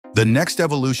The next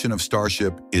evolution of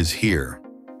Starship is here.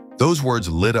 Those words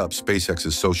lit up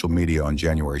SpaceX's social media on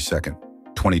January 2nd,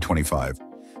 2025,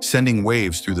 sending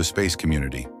waves through the space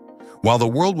community. While the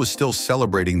world was still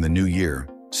celebrating the new year,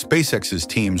 SpaceX's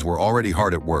teams were already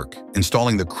hard at work,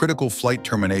 installing the critical flight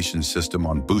termination system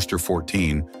on Booster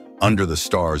 14 under the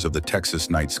stars of the Texas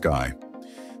night sky.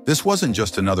 This wasn't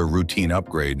just another routine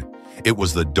upgrade, it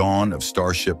was the dawn of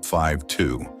Starship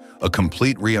 5-2, a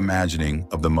complete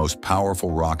reimagining of the most powerful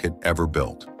rocket ever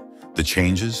built. The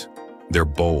changes? They're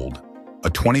bold. A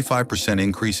 25%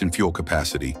 increase in fuel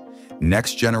capacity,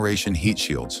 next-generation heat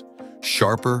shields,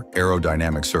 sharper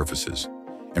aerodynamic surfaces,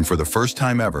 and for the first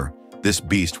time ever, this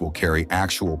beast will carry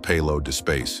actual payload to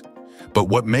space. But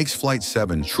what makes Flight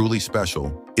 7 truly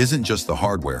special isn't just the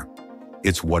hardware,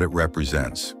 it's what it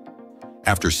represents.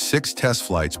 After 6 test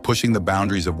flights pushing the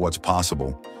boundaries of what's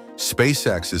possible,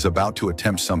 SpaceX is about to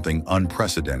attempt something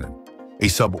unprecedented, a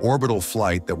suborbital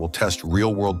flight that will test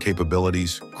real-world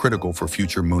capabilities critical for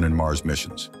future Moon and Mars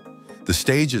missions. The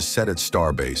stage is set at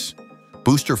Starbase.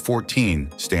 Booster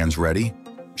 14 stands ready.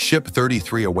 Ship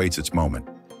 33 awaits its moment.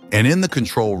 And in the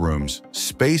control rooms,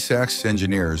 SpaceX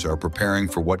engineers are preparing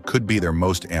for what could be their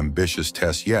most ambitious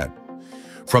test yet.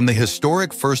 From the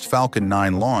historic first Falcon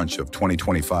 9 launch of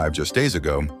 2025 just days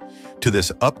ago, to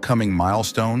this upcoming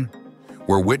milestone,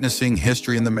 we're witnessing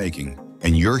history in the making,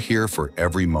 and you're here for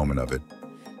every moment of it.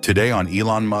 Today on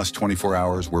Elon Musk 24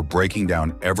 Hours, we're breaking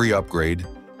down every upgrade,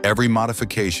 every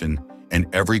modification, and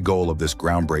every goal of this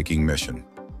groundbreaking mission.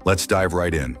 Let's dive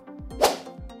right in.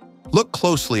 Look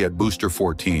closely at Booster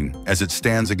 14 as it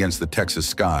stands against the Texas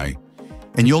sky,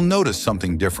 and you'll notice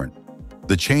something different.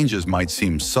 The changes might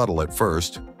seem subtle at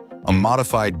first, a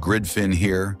modified grid fin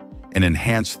here, an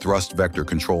enhanced thrust vector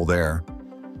control there,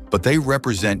 but they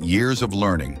represent years of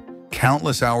learning,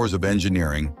 countless hours of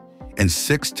engineering, and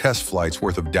 6 test flights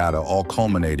worth of data all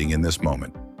culminating in this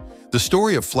moment. The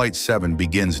story of Flight 7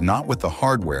 begins not with the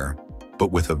hardware,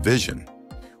 but with a vision.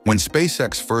 When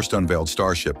SpaceX first unveiled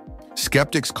Starship,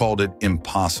 skeptics called it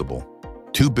impossible,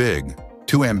 too big,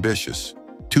 too ambitious,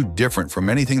 too different from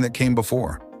anything that came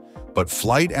before. But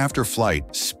flight after flight,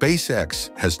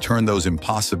 SpaceX has turned those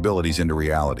impossibilities into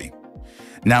reality.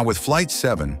 Now with Flight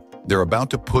 7, they're about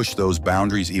to push those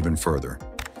boundaries even further.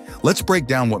 Let's break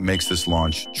down what makes this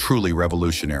launch truly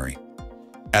revolutionary.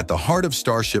 At the heart of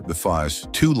Starship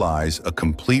 2 lies a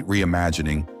complete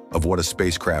reimagining of what a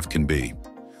spacecraft can be.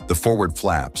 The forward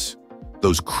flaps,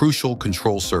 those crucial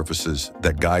control surfaces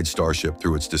that guide Starship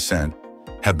through its descent,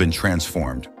 have been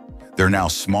transformed. They're now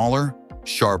smaller,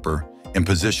 sharper, and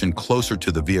positioned closer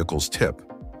to the vehicle's tip.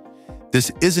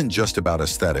 This isn't just about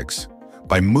aesthetics.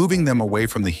 By moving them away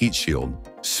from the heat shield,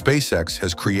 SpaceX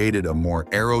has created a more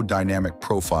aerodynamic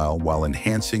profile while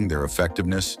enhancing their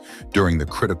effectiveness during the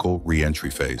critical re-entry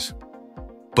phase.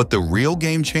 But the real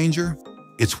game changer?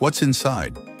 It's what's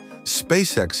inside.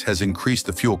 SpaceX has increased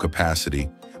the fuel capacity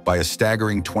by a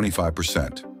staggering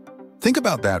 25%. Think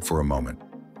about that for a moment.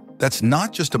 That's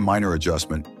not just a minor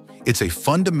adjustment, it's a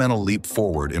fundamental leap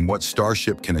forward in what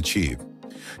Starship can achieve.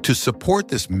 To support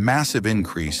this massive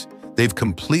increase, they've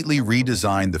completely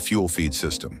redesigned the fuel feed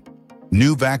system.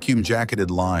 New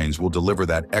vacuum-jacketed lines will deliver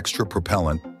that extra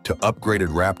propellant to upgraded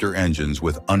Raptor engines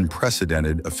with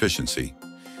unprecedented efficiency.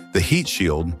 The heat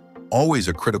shield, always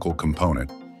a critical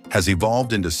component, has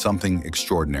evolved into something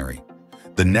extraordinary.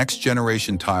 The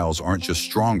next-generation tiles aren't just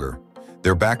stronger,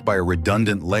 they're backed by a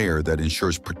redundant layer that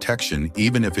ensures protection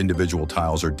even if individual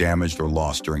tiles are damaged or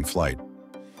lost during flight.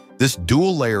 This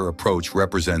dual-layer approach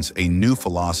represents a new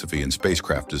philosophy in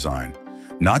spacecraft design,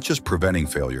 not just preventing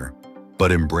failure,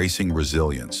 but embracing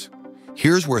resilience.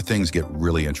 Here's where things get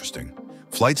really interesting.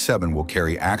 Flight 7 will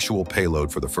carry actual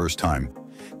payload for the first time,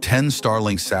 10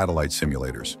 Starlink satellite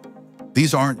simulators.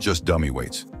 These aren't just dummy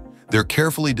weights. They're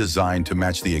carefully designed to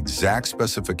match the exact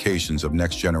specifications of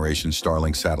next-generation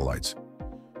Starlink satellites.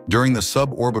 During the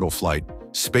suborbital flight,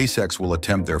 SpaceX will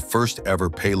attempt their first-ever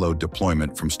payload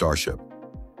deployment from Starship.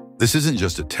 This isn't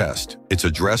just a test, it's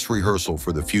a dress rehearsal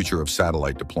for the future of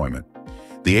satellite deployment.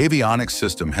 The avionics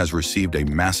system has received a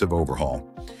massive overhaul.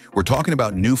 We're talking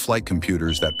about new flight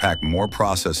computers that pack more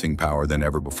processing power than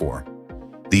ever before.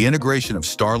 The integration of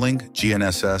Starlink,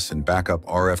 GNSS, and backup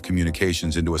RF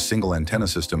communications into a single antenna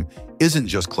system isn't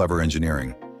just clever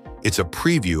engineering. It's a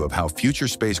preview of how future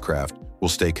spacecraft will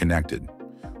stay connected.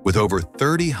 With over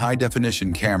 30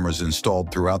 high-definition cameras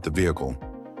installed throughout the vehicle,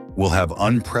 we'll have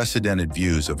unprecedented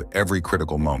views of every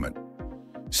critical moment.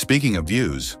 Speaking of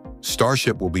views,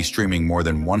 Starship will be streaming more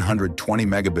than 120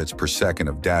 megabits per second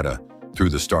of data through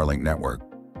the Starlink network.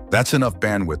 That's enough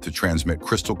bandwidth to transmit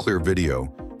crystal-clear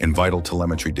video and vital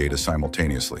telemetry data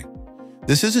simultaneously.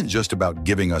 This isn't just about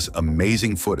giving us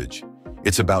amazing footage.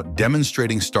 It's about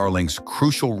demonstrating Starlink's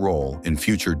crucial role in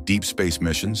future deep space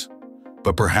missions.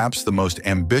 But perhaps the most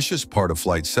ambitious part of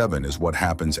Flight 7 is what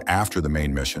happens after the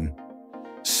main mission.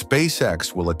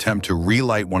 SpaceX will attempt to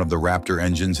relight one of the Raptor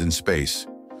engines in space,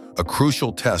 a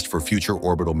crucial test for future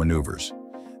orbital maneuvers.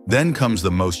 Then comes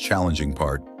the most challenging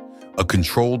part, a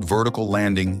controlled vertical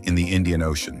landing in the Indian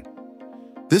Ocean.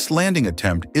 This landing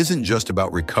attempt isn't just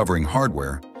about recovering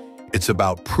hardware, it's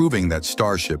about proving that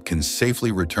Starship can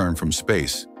safely return from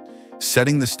space,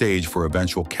 setting the stage for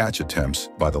eventual catch attempts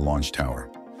by the launch tower.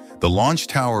 The launch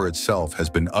tower itself has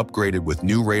been upgraded with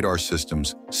new radar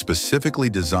systems specifically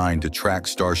designed to track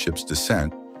Starship's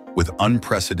descent with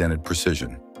unprecedented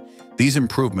precision. These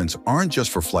improvements aren't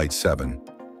just for Flight 7.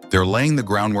 They're laying the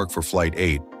groundwork for Flight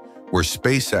 8, where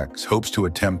SpaceX hopes to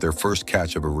attempt their first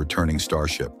catch of a returning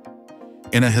Starship.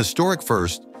 In a historic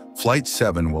first, Flight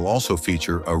 7 will also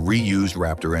feature a reused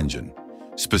Raptor engine,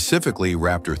 specifically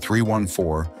Raptor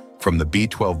 314 from the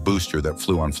B-12 booster that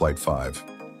flew on Flight 5.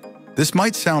 This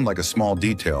might sound like a small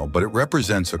detail, but it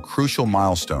represents a crucial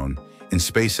milestone in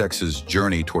SpaceX's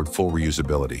journey toward full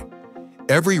reusability.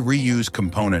 Every reused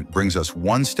component brings us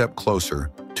one step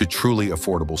closer to truly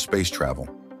affordable space travel.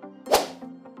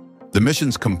 The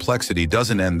mission's complexity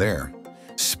doesn't end there.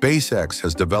 SpaceX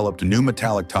has developed new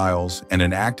metallic tiles and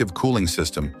an active cooling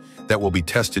system that will be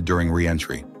tested during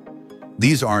re-entry.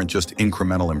 These aren't just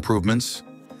incremental improvements,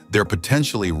 they're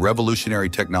potentially revolutionary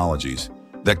technologies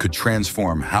that could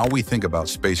transform how we think about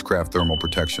spacecraft thermal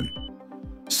protection.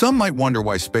 Some might wonder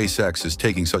why SpaceX is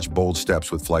taking such bold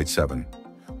steps with Flight 7.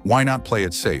 Why not play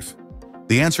it safe?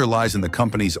 The answer lies in the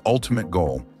company's ultimate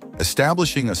goal,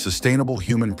 establishing a sustainable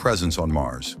human presence on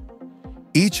Mars.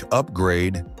 Each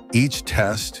upgrade, each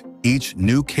test, each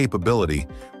new capability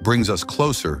brings us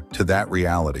closer to that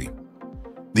reality.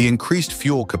 The increased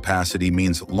fuel capacity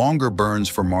means longer burns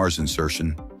for Mars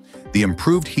insertion. The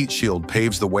improved heat shield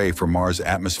paves the way for Mars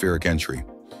atmospheric entry.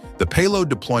 The payload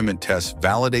deployment tests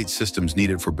validate systems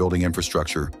needed for building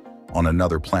infrastructure on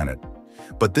another planet.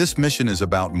 But this mission is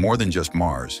about more than just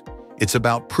Mars. It's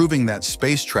about proving that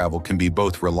space travel can be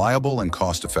both reliable and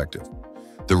cost-effective.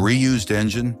 The reused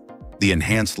engine, the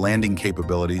enhanced landing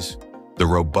capabilities, the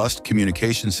robust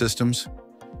communication systems,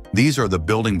 these are the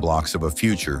building blocks of a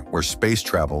future where space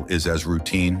travel is as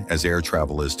routine as air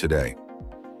travel is today.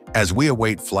 As we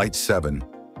await Flight 7,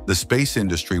 the space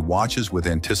industry watches with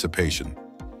anticipation.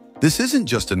 This isn't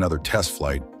just another test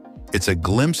flight, it's a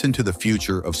glimpse into the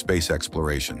future of space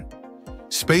exploration.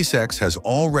 SpaceX has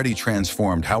already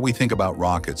transformed how we think about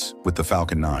rockets with the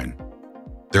Falcon 9.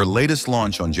 Their latest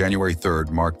launch on January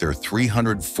 3rd marked their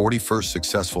 341st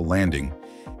successful landing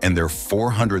and their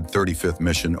 435th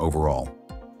mission overall.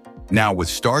 Now with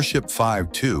Starship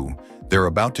 5-2, they're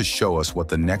about to show us what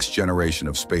the next generation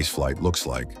of spaceflight looks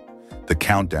like. The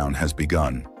countdown has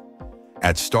begun.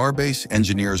 At Starbase,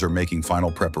 engineers are making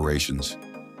final preparations.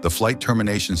 The flight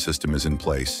termination system is in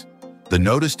place. The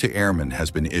notice to airmen has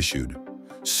been issued.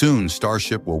 Soon,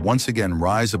 Starship will once again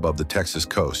rise above the Texas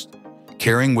coast,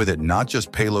 carrying with it not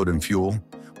just payload and fuel,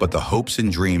 but the hopes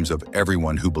and dreams of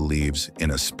everyone who believes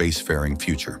in a spacefaring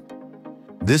future.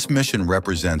 This mission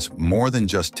represents more than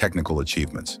just technical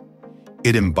achievements.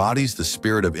 It embodies the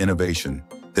spirit of innovation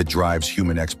that drives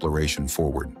human exploration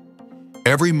forward.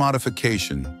 Every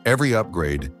modification, every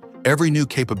upgrade, every new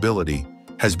capability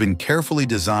has been carefully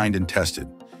designed and tested,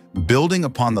 building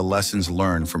upon the lessons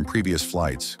learned from previous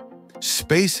flights.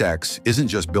 SpaceX isn't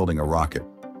just building a rocket,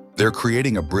 they're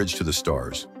creating a bridge to the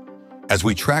stars. As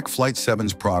we track Flight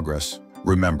 7's progress,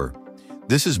 remember,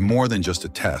 this is more than just a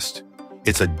test.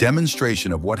 It's a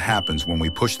demonstration of what happens when we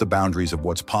push the boundaries of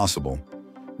what's possible.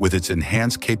 With its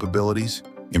enhanced capabilities,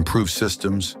 improved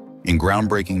systems, and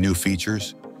groundbreaking new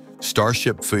features,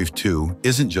 Starship 5-2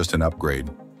 isn't just an upgrade.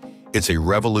 It's a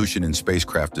revolution in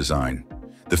spacecraft design.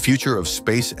 The future of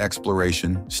space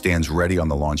exploration stands ready on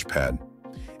the launch pad,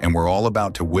 and we're all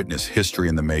about to witness history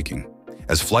in the making.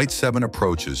 As Flight 7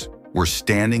 approaches, we're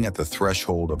standing at the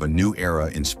threshold of a new era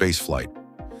in spaceflight.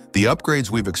 The upgrades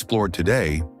we've explored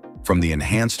today, from the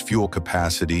enhanced fuel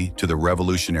capacity to the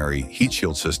revolutionary heat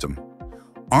shield system,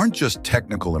 aren't just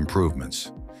technical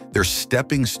improvements. They're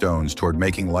stepping stones toward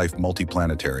making life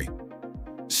multiplanetary.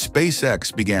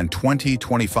 SpaceX began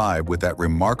 2025 with that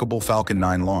remarkable Falcon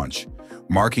 9 launch,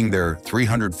 marking their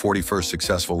 341st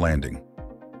successful landing.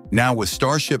 Now with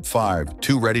Starship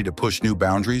 5-2 ready to push new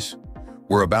boundaries,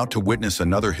 we're about to witness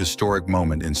another historic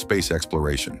moment in space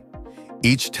exploration.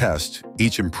 Each test,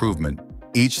 each improvement,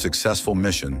 each successful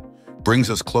mission brings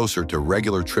us closer to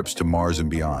regular trips to Mars and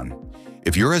beyond.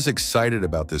 If you're as excited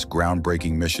about this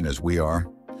groundbreaking mission as we are,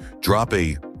 drop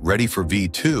a ready for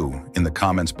V2 in the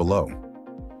comments below.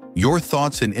 Your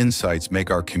thoughts and insights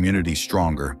make our community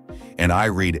stronger, and I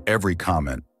read every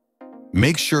comment.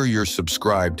 Make sure you're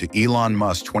subscribed to Elon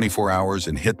Musk 24 hours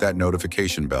and hit that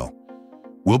notification bell.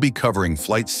 We'll be covering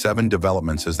Flight 7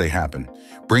 developments as they happen,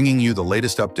 bringing you the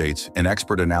latest updates and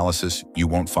expert analysis you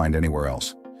won't find anywhere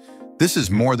else. This is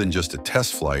more than just a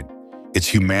test flight. It's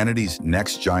humanity's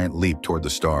next giant leap toward the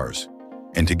stars.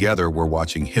 And together, we're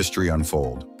watching history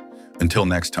unfold. Until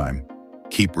next time,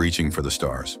 keep reaching for the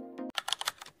stars.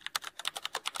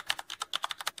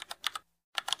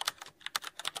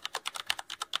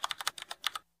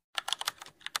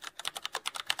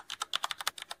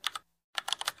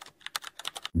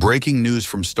 Breaking news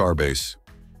from Starbase.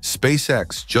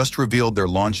 SpaceX just revealed their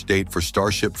launch date for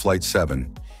Starship Flight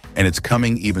 7, and it's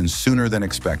coming even sooner than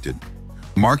expected.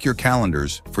 Mark your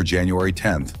calendars for January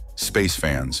 10th, space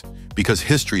fans, because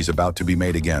history's about to be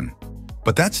made again.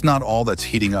 But that's not all that's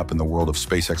heating up in the world of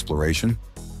space exploration.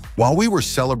 While we were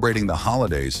celebrating the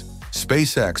holidays,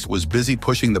 SpaceX was busy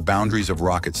pushing the boundaries of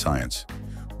rocket science.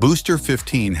 Booster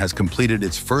 15 has completed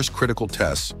its first critical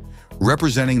tests,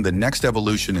 representing the next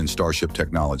evolution in Starship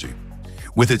technology.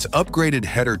 With its upgraded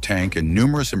header tank and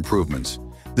numerous improvements,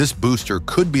 this booster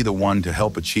could be the one to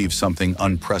help achieve something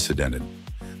unprecedented,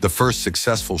 the first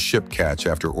successful ship catch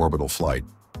after orbital flight.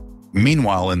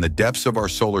 Meanwhile, in the depths of our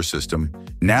solar system,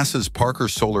 NASA's Parker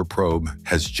Solar Probe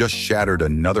has just shattered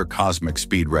another cosmic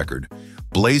speed record,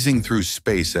 blazing through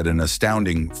space at an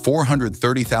astounding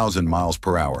 430,000 miles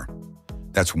per hour.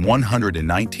 That's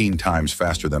 119 times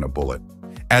faster than a bullet.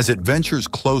 As it ventures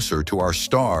closer to our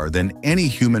star than any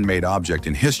human-made object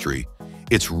in history,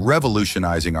 it's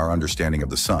revolutionizing our understanding of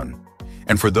the sun.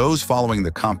 And for those following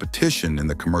the competition in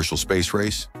the commercial space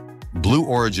race, Blue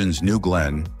Origin's New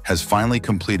Glenn has finally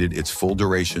completed its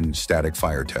full-duration static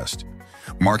fire test,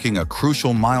 marking a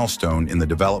crucial milestone in the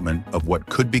development of what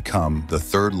could become the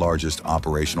third-largest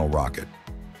operational rocket.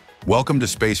 Welcome to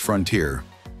Space Frontier,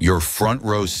 your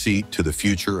front-row seat to the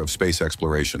future of space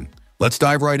exploration. Let's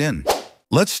dive right in.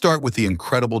 Let's start with the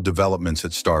incredible developments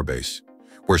at Starbase,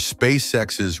 where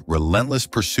SpaceX's relentless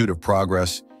pursuit of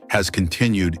progress has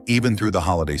continued even through the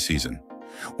holiday season.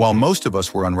 While most of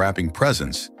us were unwrapping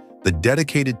presents, the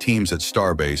dedicated teams at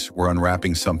Starbase were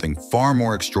unwrapping something far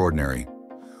more extraordinary,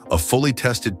 a fully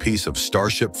tested piece of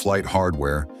Starship flight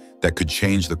hardware that could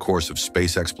change the course of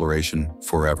space exploration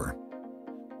forever.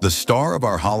 The star of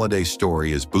our holiday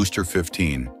story is Booster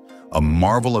 15, a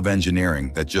marvel of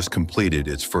engineering that just completed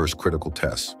its first critical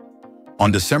tests.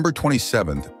 On December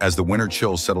 27th, as the winter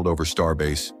chills settled over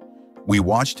Starbase, we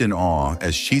watched in awe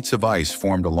as sheets of ice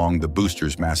formed along the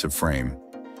booster's massive frame.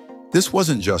 This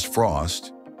wasn't just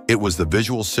frost, it was the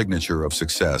visual signature of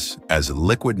success as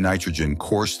liquid nitrogen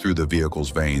coursed through the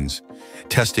vehicle's veins,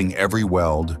 testing every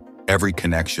weld, every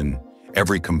connection,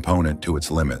 every component to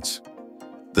its limits.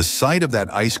 The sight of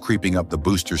that ice creeping up the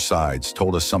booster's sides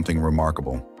told us something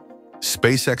remarkable.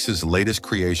 SpaceX's latest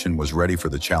creation was ready for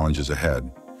the challenges ahead.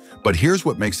 But here's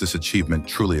what makes this achievement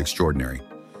truly extraordinary.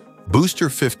 Booster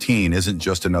 15 isn't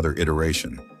just another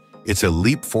iteration. It's a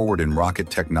leap forward in rocket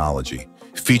technology,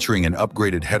 featuring an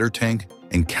upgraded header tank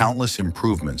and countless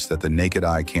improvements that the naked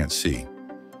eye can't see.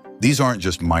 These aren't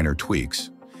just minor tweaks.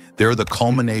 They're the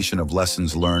culmination of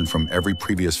lessons learned from every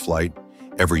previous flight,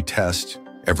 every test,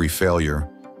 every failure,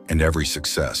 and every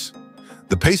success.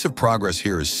 The pace of progress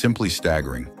here is simply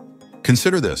staggering.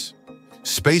 Consider this.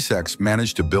 SpaceX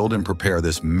managed to build and prepare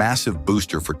this massive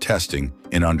booster for testing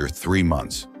in under 3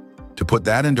 months. To put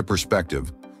that into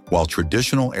perspective, while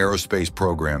traditional aerospace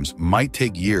programs might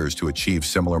take years to achieve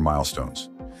similar milestones,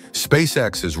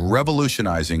 SpaceX is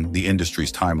revolutionizing the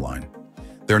industry's timeline.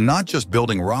 They're not just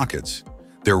building rockets,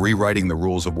 they're rewriting the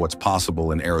rules of what's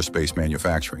possible in aerospace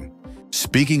manufacturing.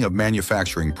 Speaking of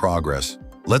manufacturing progress,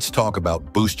 let's talk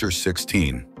about Booster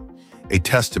 16. A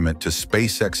testament to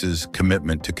SpaceX's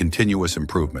commitment to continuous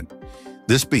improvement.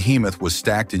 This behemoth was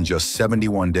stacked in just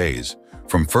 71 days,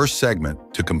 from first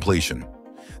segment to completion.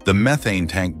 The methane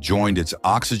tank joined its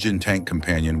oxygen tank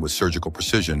companion with surgical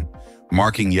precision,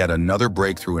 marking yet another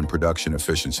breakthrough in production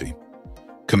efficiency.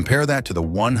 Compare that to the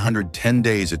 110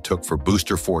 days it took for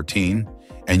Booster 14,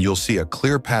 and you'll see a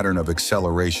clear pattern of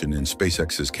acceleration in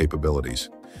SpaceX's capabilities.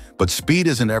 But speed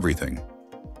isn't everything.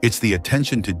 It's the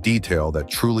attention to detail that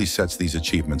truly sets these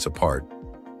achievements apart.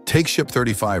 Take Ship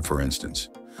 35, for instance.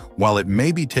 While it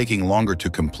may be taking longer to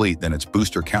complete than its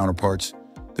booster counterparts,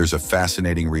 there's a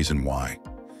fascinating reason why.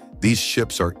 These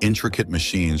ships are intricate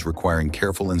machines requiring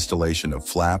careful installation of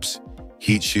flaps,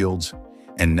 heat shields,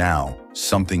 and now,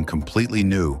 something completely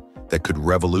new that could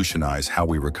revolutionize how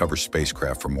we recover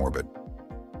spacecraft from orbit.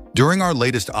 During our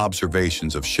latest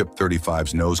observations of Ship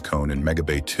 35's nose cone in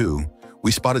Megabay 2, we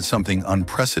spotted something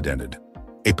unprecedented,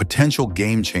 a potential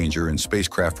game-changer in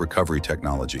spacecraft recovery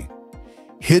technology.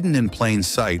 Hidden in plain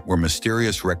sight were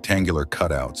mysterious rectangular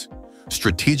cutouts,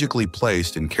 strategically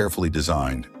placed and carefully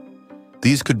designed.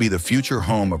 These could be the future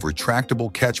home of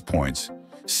retractable catch points,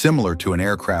 similar to an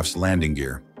aircraft's landing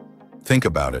gear. Think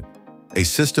about it, a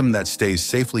system that stays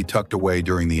safely tucked away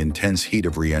during the intense heat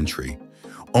of re-entry,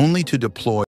 only to deploy